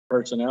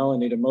Personnel. I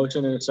need a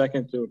motion and a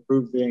second to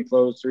approve the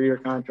enclosed 3-year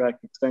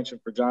contract extension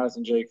for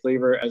Jonathan J.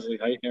 Cleaver as the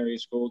Heighton Area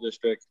School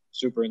District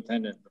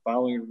Superintendent. The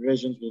following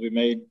revisions will be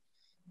made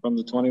from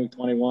the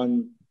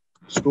 2021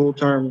 school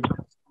term: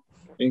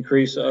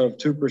 increase of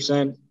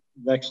 2%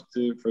 next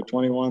to for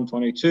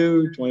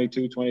 21-22,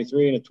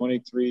 22-23, and a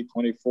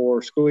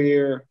 23-24 school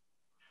year.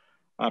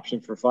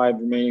 Option for 5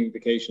 remaining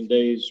vacation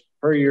days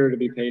per year to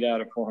be paid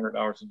out at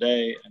 $400 a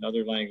day, and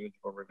other language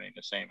will remain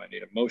the same. I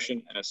need a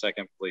motion and a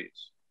second,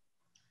 please.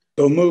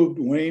 So moved,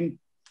 Wayne.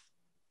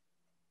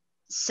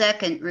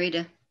 Second,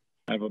 Rita.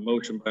 I have a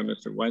motion by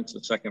Mr. Wentz,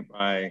 a second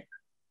by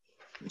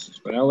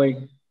Mrs.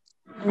 Spinelli.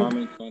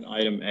 Comments on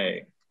item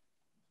A.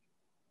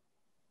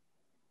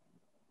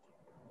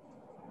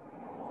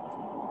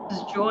 This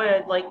is Joy.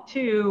 I'd like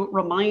to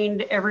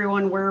remind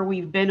everyone where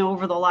we've been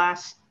over the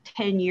last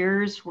 10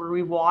 years, where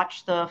we've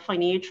watched the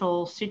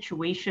financial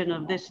situation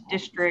of this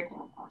district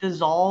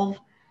dissolve.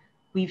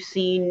 We've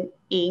seen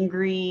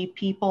angry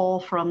people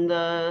from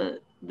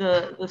the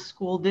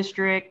school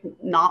district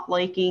not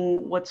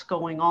liking what's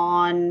going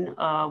on.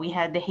 We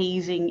had the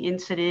hazing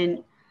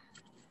incident.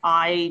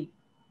 I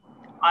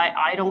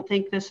don't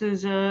think this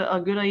is a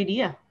good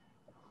idea.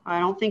 I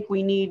don't think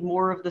we need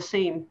more of the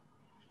same.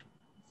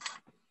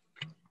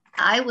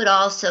 I would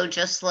also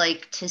just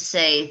like to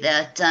say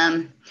that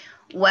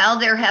while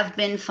there have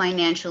been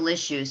financial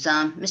issues,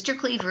 Mr.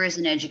 Cleaver is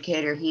an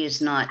educator. He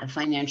is not a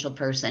financial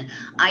person.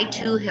 I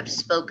too have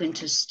spoken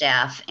to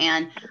staff,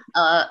 and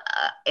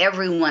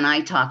everyone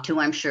I talk to,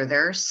 I'm sure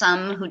there are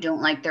some who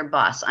don't like their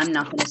boss. I'm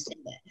not going to say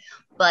that.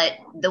 But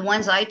the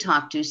ones I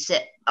talk to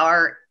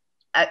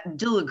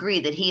do agree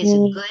that he is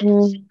a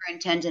good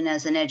superintendent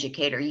as an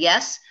educator.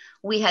 Yes,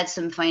 we had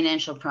some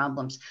financial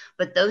problems,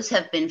 but those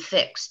have been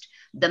fixed.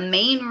 The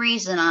main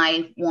reason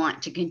I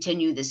want to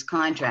continue this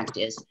contract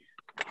is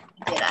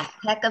he did a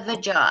heck of a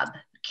job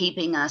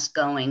keeping us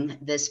going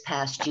this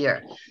past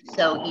year.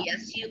 So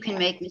yes, you can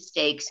make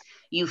mistakes.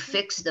 You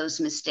fix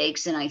those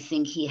mistakes, and I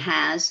think he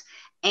has.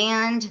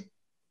 And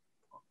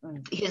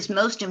his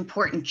most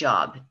important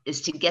job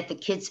is to get the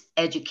kids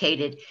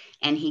educated,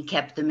 and he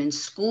kept them in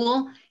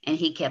school and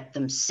he kept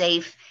them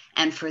safe.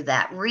 And for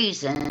that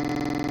reason,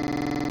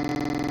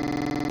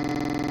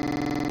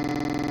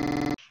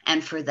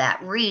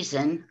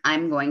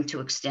 I'm going to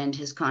extend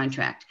his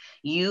contract.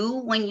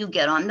 When you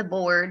get on the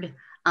board,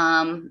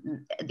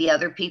 the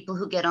other people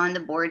who get on the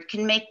board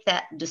can make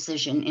that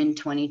decision in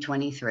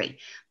 2023,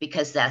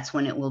 because that's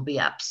when it will be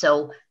up.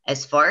 So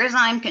as far as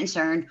I'm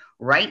concerned,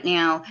 right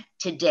now,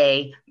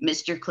 today,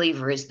 Mr.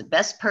 Cleaver is the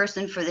best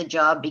person for the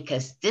job,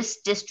 because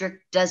this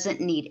district doesn't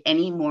need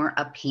any more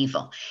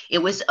upheaval. It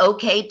was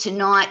okay to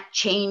not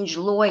change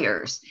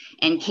lawyers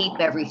and keep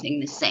everything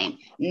the same.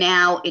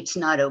 Now it's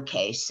not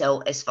okay.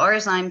 So as far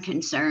as I'm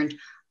concerned,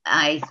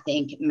 I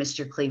think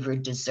Mr. Cleaver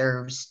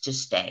deserves to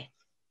stay.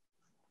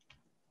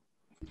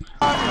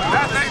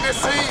 Nothing to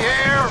see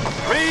here,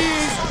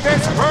 please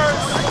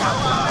disperse.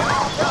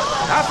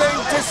 Nothing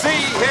to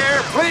see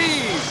here,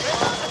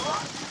 please.